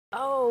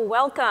Oh,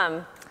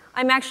 welcome.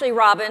 I'm actually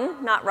Robin,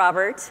 not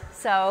Robert,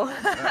 so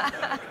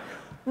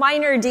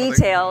minor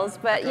details,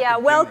 but yeah,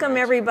 welcome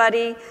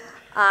everybody.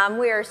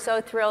 We are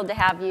so thrilled to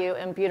have you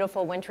in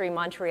beautiful wintry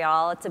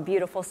Montreal. It's a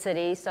beautiful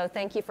city, so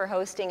thank you for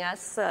hosting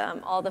us,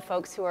 all the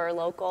folks who are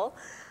local.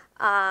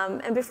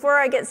 And before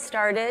I get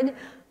started,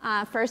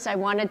 first I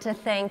wanted to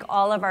thank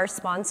all of our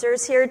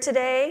sponsors here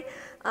today,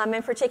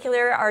 in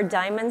particular our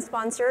diamond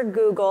sponsor,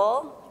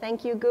 Google.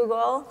 Thank you,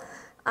 Google.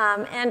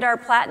 And our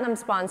platinum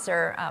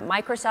sponsor,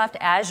 Microsoft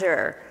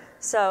Azure.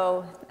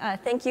 So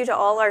thank you to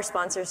all our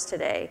sponsors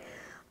today.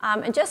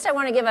 And just I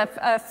want to give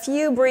a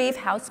few brief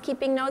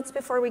housekeeping notes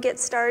before we get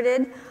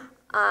started.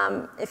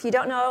 If you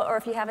don't know or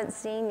if you haven't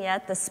seen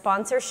yet, the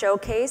sponsor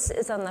showcase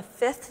is on the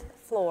 5th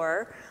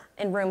floor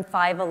in room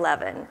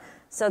 511.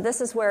 So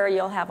this is where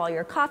you'll have all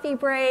your coffee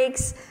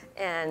breaks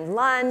and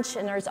lunch,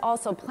 and there's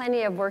also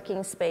plenty of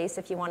working space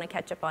if you want to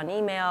catch up on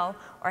email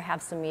or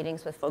have some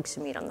meetings with folks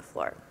who meet on the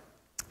floor.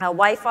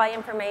 Wi-Fi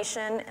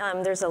information,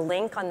 there's a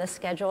link on the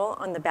schedule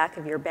on the back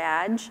of your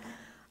badge.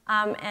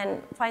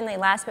 And finally,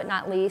 last but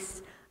not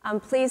least,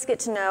 please get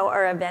to know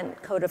our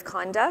event code of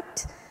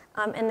conduct.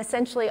 And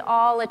essentially,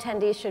 all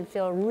attendees should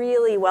feel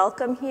really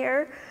welcome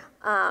here.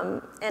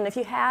 And if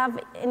you have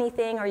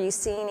anything or you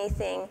see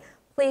anything,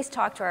 please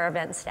talk to our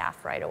event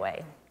staff right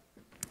away.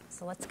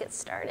 So let's get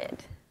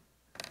started.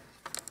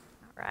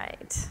 All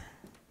right.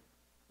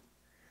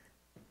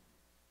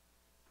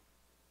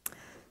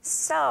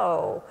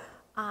 So,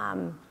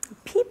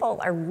 people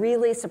are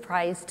really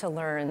surprised to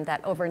learn that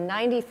over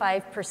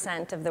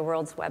 95% of the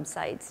world's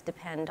websites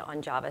depend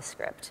on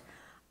JavaScript.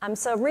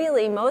 So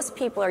really, most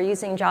people are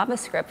using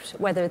JavaScript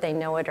whether they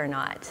know it or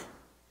not.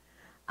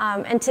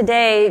 And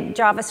today,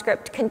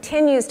 JavaScript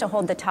continues to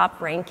hold the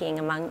top ranking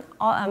among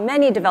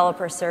many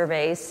developer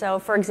surveys. So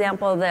for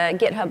example, the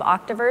GitHub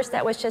Octaverse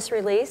that was just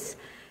released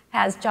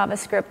has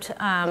JavaScript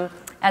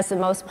as the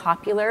most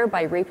popular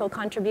by repo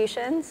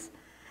contributions.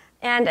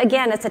 And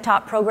again, it's a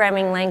top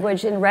programming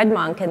language in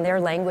RedMonk in their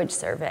language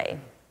survey.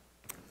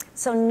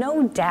 So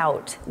no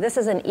doubt, this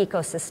is an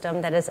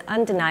ecosystem that is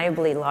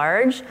undeniably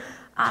large,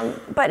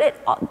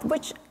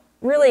 which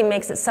really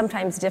makes it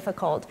sometimes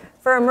difficult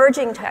for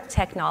emerging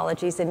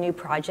technologies and new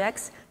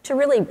projects to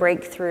really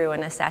break through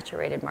in a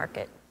saturated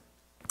market.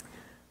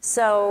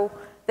 So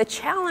the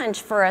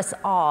challenge for us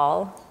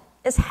all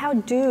is how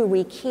do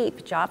we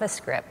keep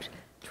JavaScript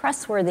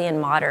trustworthy and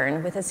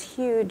modern with this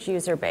huge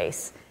user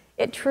base?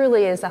 It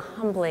truly is a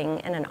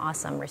humbling and an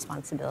awesome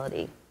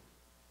responsibility.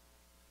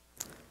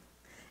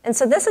 And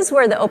so this is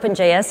where the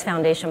OpenJS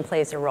Foundation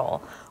plays a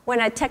role. When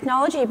a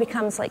technology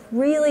becomes like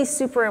really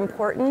super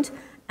important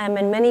and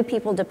many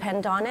people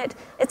depend on it,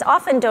 it's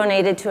often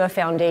donated to a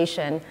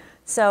foundation,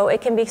 so it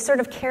can be sort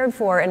of cared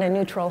for in a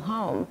neutral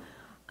home.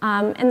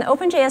 And the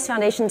OpenJS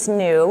Foundation's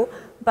new,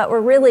 but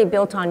we're really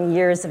built on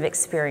years of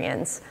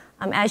experience.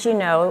 As you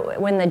know,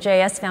 when the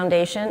JS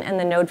Foundation and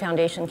the Node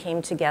Foundation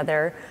came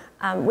together,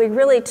 we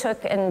really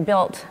took and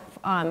built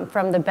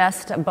from the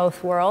best of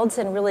both worlds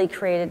and really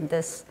created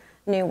this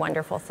new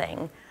wonderful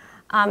thing.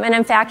 And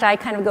in fact, I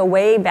kind of go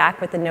way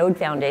back with the Node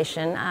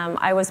Foundation.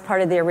 I was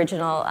part of the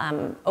original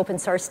open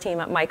source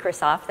team at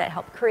Microsoft that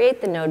helped create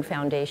the Node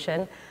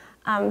Foundation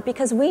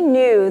because we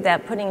knew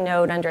that putting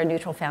Node under a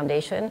neutral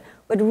foundation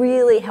would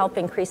really help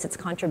increase its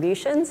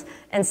contributions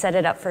and set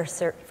it up for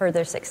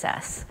further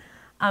success.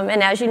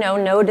 And as you know,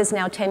 Node is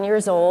now 10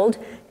 years old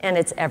and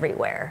it's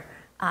everywhere.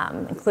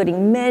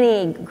 Including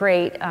many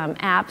great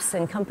apps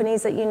and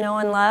companies that you know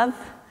and love.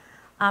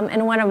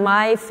 And one of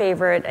my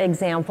favorite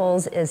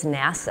examples is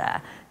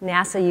NASA.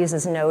 NASA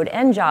uses Node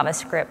and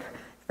JavaScript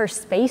for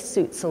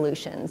spacesuit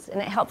solutions,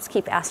 and it helps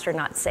keep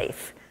astronauts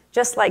safe,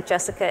 just like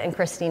Jessica and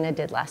Christina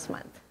did last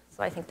month.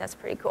 So I think that's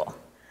pretty cool.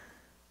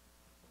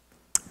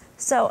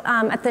 So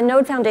at the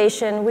Node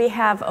Foundation, we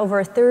have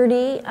over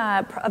 30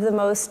 of the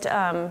most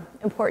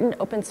important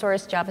open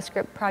source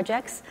JavaScript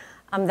projects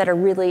that are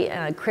really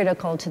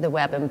critical to the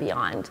web and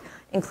beyond,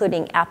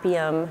 including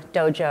Appium,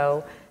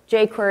 Dojo,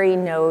 jQuery,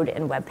 Node,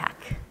 and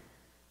Webpack.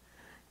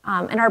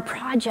 And our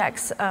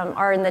projects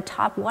are in the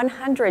top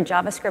 100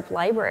 JavaScript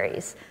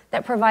libraries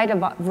that provide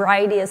a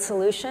variety of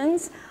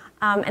solutions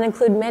and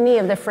include many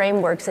of the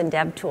frameworks and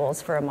dev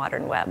tools for a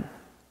modern web.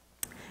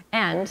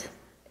 And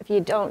if you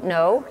don't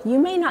know, you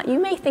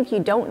may think you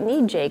don't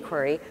need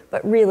jQuery,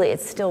 but really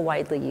it's still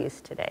widely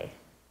used today.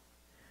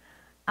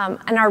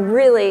 And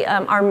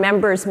our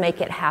members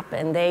make it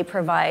happen. They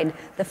provide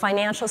the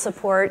financial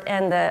support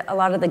and a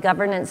lot of the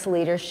governance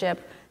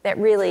leadership that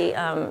really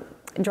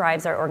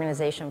drives our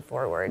organization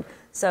forward.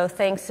 So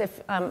thanks.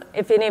 If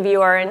any of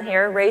you are in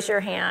here, raise your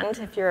hand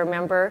if you're a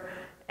member.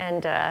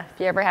 And if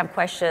you ever have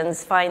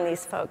questions, find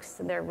these folks.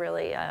 They're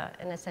really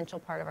an essential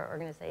part of our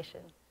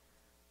organization.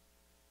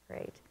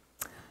 Great.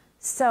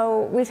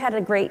 So we've had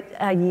a great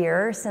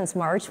year since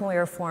March when we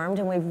were formed,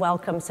 and we've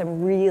welcomed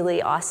some really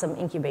awesome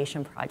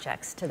incubation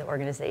projects to the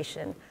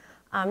organization.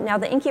 Now,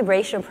 the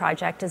incubation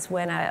project is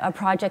when a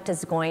project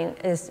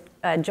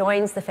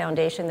joins the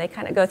foundation. They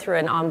kind of go through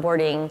an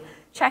onboarding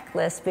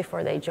checklist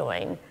before they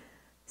join.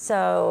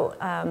 So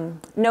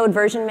Node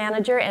Version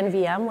Manager,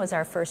 NVM, was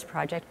our first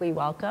project we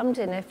welcomed.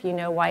 And if you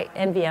know,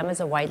 NVM is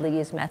a widely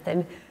used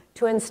method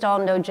to install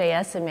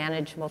Node.js and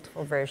manage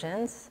multiple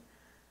versions.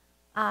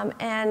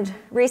 And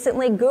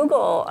recently,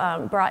 Google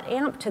brought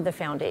AMP to the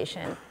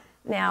foundation.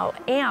 Now,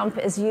 AMP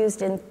is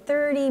used in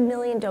 30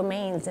 million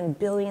domains and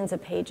billions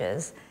of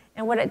pages.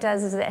 And what it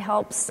does is it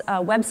helps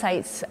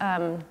websites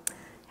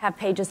have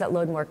pages that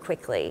load more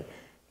quickly.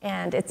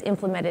 And it's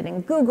implemented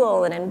in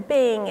Google and in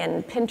Bing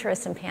and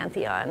Pinterest and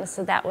Pantheon.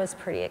 So that was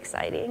pretty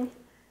exciting.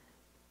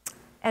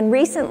 And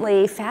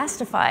recently,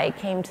 Fastify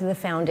came to the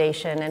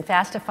foundation. And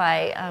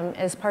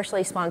Fastify is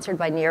partially sponsored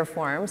by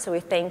Nearform, so we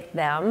thank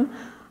them.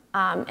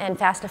 And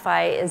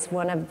Fastify is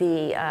one of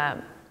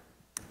the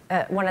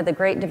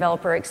great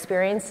developer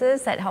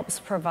experiences that helps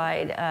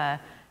provide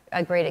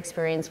a great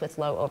experience with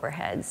low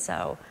overhead.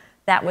 So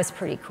that was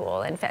pretty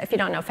cool. And if you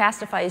don't know,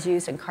 Fastify is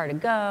used in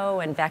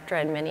Car2Go and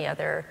Vectra and many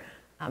other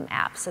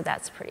apps, so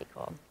that's pretty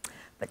cool.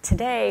 But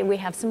today, we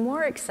have some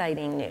more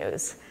exciting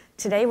news.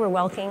 Today, we're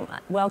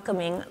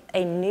welcoming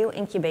a new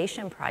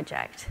incubation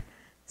project.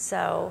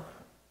 So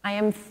I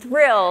am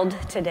thrilled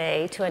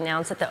today to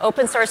announce that the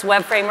open source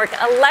web framework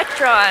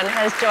Electron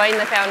has joined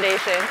the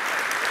foundation.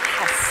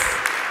 Yes.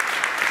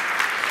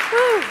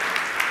 Woo.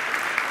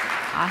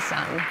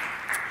 Awesome.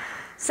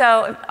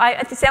 So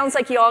it sounds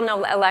like you all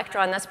know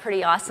Electron. That's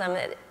pretty awesome.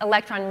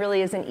 Electron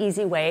really is an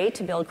easy way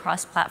to build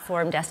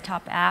cross-platform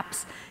desktop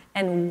apps.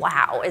 And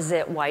wow, is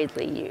it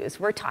widely used.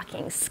 We're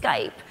talking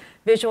Skype,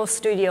 Visual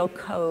Studio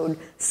Code,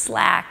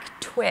 Slack,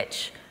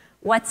 Twitch,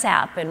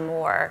 WhatsApp, and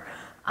more.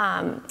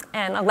 And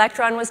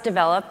Electron was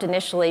developed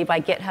initially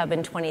by GitHub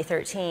in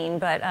 2013,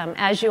 but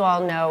as you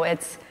all know,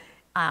 it's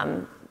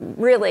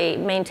really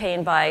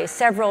maintained by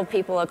several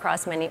people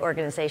across many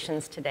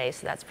organizations today,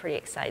 so that's pretty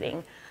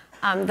exciting.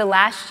 The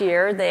last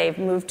year, they've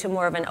moved to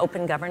more of an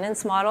open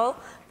governance model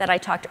that I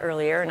talked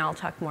earlier, and I'll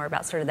talk more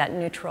about sort of that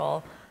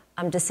neutral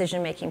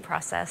decision-making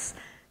process.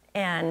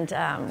 And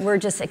we're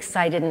just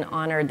excited and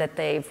honored that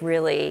they've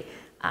really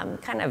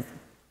kind of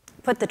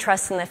put the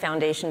trust in the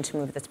foundation to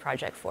move this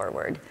project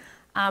forward.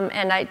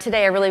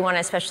 Today I really want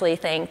to especially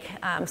thank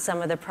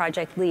some of the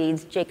project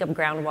leads, Jacob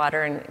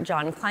Groundwater and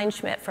John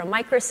Kleinschmidt from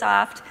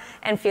Microsoft,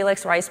 and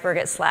Felix Reisberg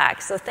at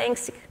Slack. So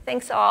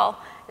thanks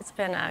all. It's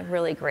been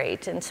really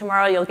great. And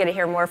tomorrow you'll get to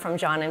hear more from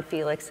John and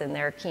Felix in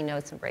their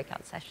keynotes and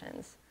breakout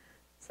sessions.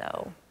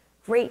 So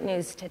great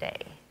news today.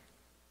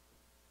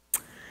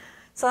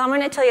 So I'm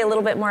going to tell you a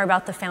little bit more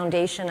about the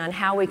foundation on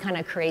how we kind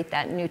of create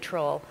that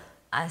neutral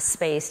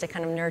space to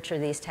kind of nurture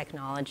these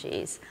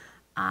technologies.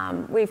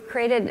 We've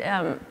created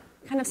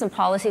kind of some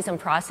policies and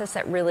process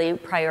that really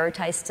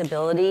prioritize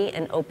stability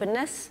and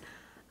openness.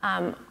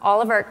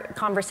 All of our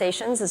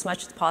conversations, as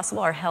much as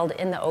possible, are held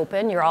in the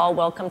open. You're all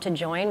welcome to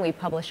join. We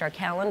publish our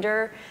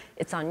calendar.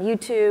 It's on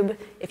YouTube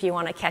if you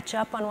want to catch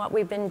up on what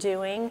we've been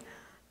doing.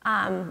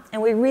 And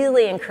we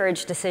really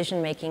encourage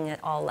decision-making at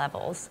all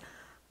levels.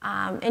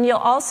 And you'll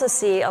also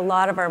see a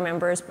lot of our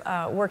members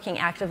working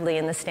actively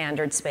in the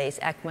standard space,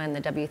 ECMA and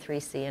the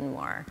W3C and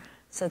more.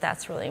 So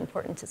that's really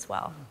important as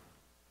well.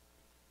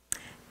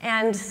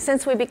 And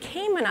since we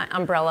became an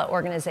umbrella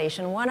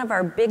organization, one of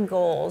our big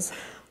goals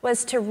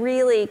was to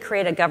really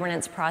create a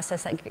governance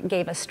process that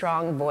gave a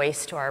strong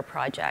voice to our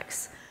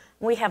projects.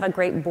 We have a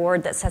great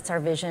board that sets our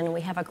vision.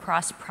 We have a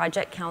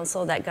cross-project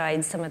council that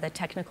guides some of the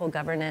technical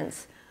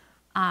governance.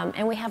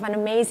 And we have an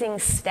amazing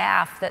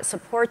staff that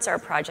supports our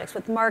projects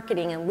with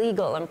marketing and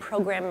legal and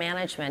program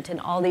management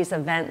and all these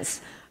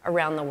events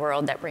around the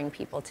world that bring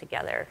people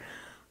together.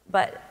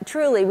 But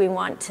truly, we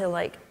want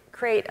to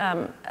create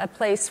a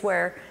place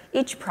where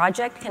each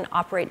project can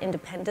operate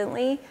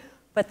independently,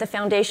 but the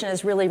foundation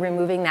is really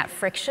removing that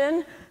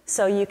friction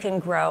so you can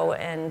grow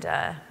and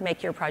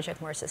make your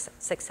project more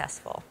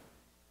successful.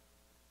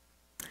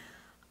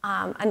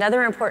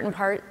 Another important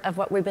part of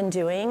what we've been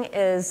doing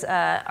is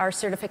our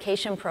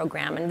certification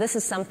program, and this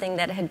is something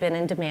that had been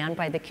in demand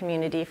by the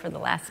community for the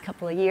last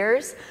couple of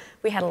years.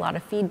 We had a lot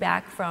of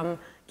feedback from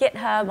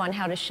GitHub on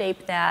how to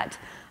shape that,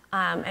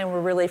 and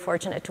we're really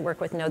fortunate to work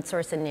with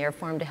NodeSource and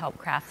Nearform to help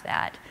craft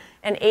that.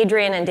 And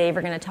Adrian and Dave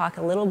are going to talk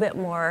a little bit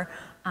more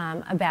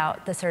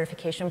about the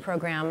certification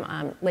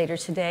program later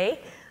today,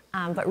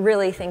 but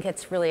really think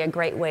it's really a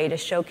great way to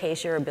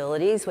showcase your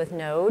abilities with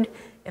Node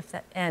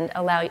and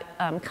allow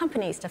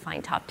companies to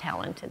find top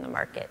talent in the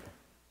market.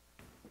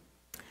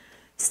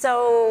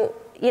 So,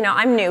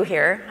 I'm new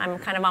here. I'm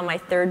kind of on my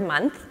third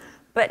month,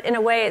 but in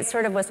a way, it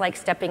sort of was like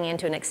stepping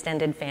into an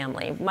extended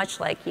family, much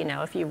like,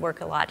 if you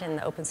work a lot in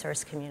the open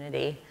source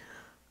community.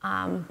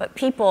 But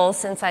people,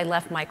 since I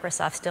left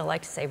Microsoft, still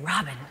like to say,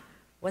 Robin,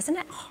 wasn't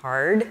it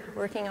hard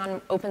working on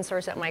open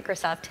source at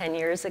Microsoft 10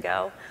 years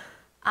ago?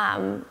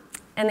 And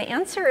the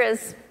answer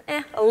is,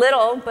 a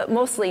little, but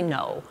mostly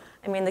no.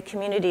 I mean, the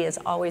community has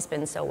always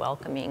been so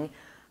welcoming.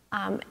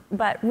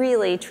 But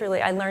really,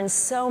 truly, I learned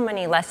so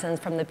many lessons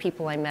from the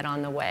people I met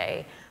on the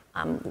way.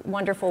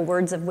 Wonderful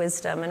words of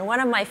wisdom. And one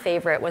of my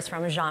favorite was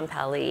from Jean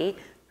Pally,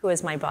 who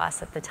was my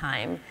boss at the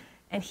time.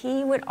 And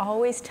he would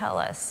always tell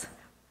us,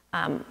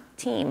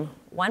 team.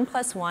 1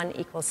 + 1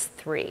 =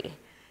 3.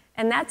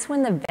 And that's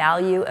when the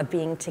value of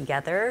being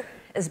together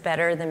is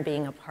better than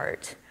being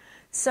apart.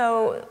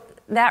 So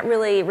that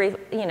really,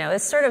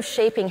 is sort of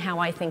shaping how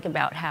I think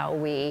about how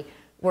we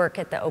work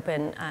at the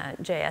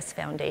OpenJS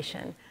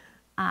Foundation.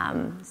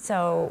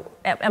 So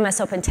at MS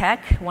Open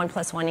Tech, 1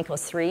 + 1 =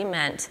 3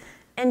 meant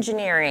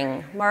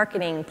engineering,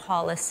 marketing,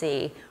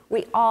 policy.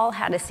 We all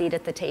had a seat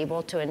at the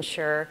table to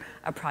ensure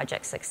a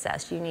project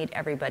success. You need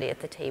everybody at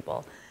the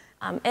table.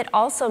 It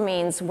also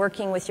means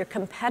working with your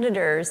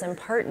competitors and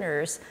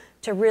partners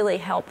to really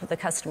help the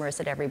customers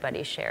that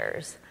everybody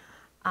shares.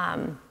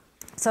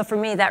 So for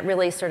me, that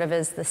really sort of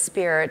is the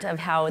spirit of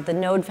how the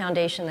Node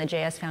Foundation, the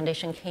JS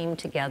Foundation came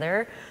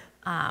together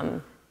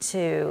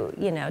to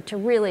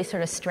really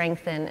sort of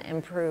strengthen,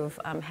 improve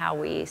how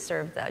we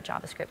serve the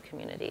JavaScript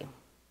community.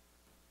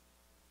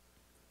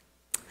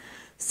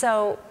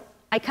 So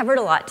I covered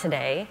a lot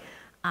today,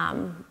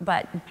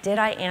 but did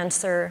I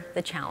answer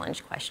the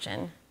challenge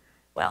question?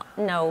 Well,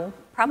 no,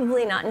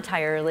 probably not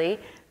entirely,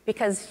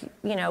 because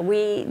we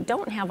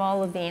don't have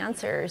all of the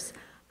answers.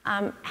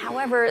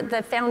 However,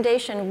 the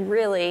foundation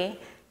really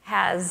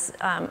has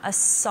a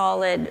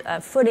solid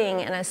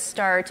footing and a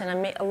start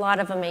and a lot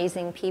of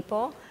amazing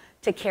people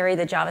to carry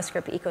the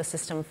JavaScript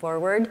ecosystem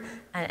forward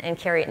and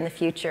carry it in the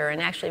future.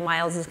 And actually,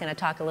 Miles is going to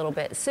talk a little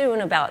bit soon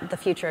about the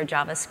future of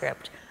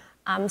JavaScript.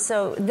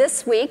 So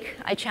this week,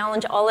 I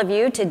challenge all of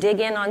you to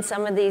dig in on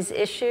some of these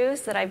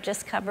issues that I've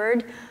just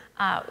covered,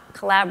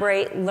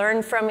 collaborate,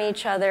 learn from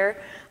each other,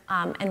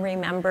 and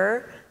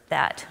remember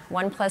that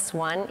 1 +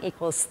 1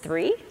 =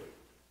 3.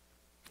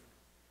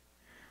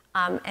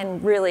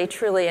 And really,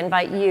 truly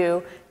invite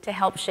you to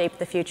help shape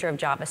the future of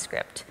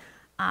JavaScript.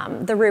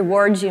 The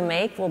rewards you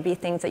make will be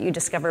things that you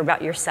discover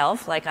about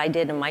yourself, like I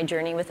did in my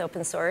journey with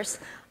open source,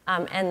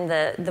 and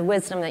the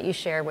wisdom that you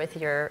share with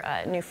your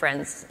new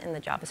friends in the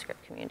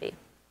JavaScript community.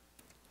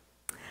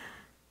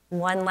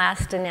 One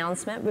last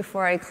announcement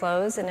before I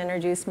close and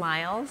introduce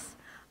Miles.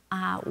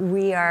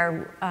 We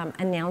are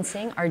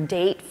announcing our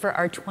date for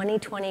our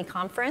 2020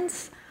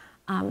 conference.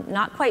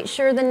 Not quite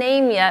sure the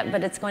name yet,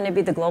 but it's going to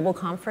be the Global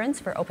Conference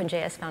for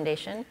OpenJS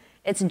Foundation.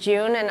 It's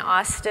June in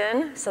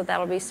Austin, so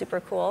that'll be super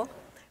cool.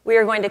 We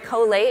are going to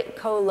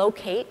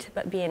co-locate,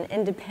 but be an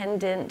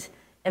independent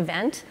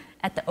event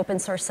at the Open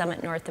Source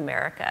Summit North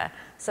America.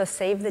 So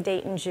save the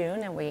date in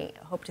June, and we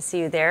hope to see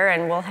you there,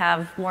 and we'll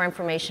have more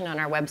information on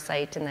our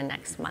website in the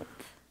next month.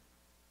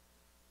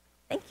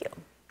 Thank you.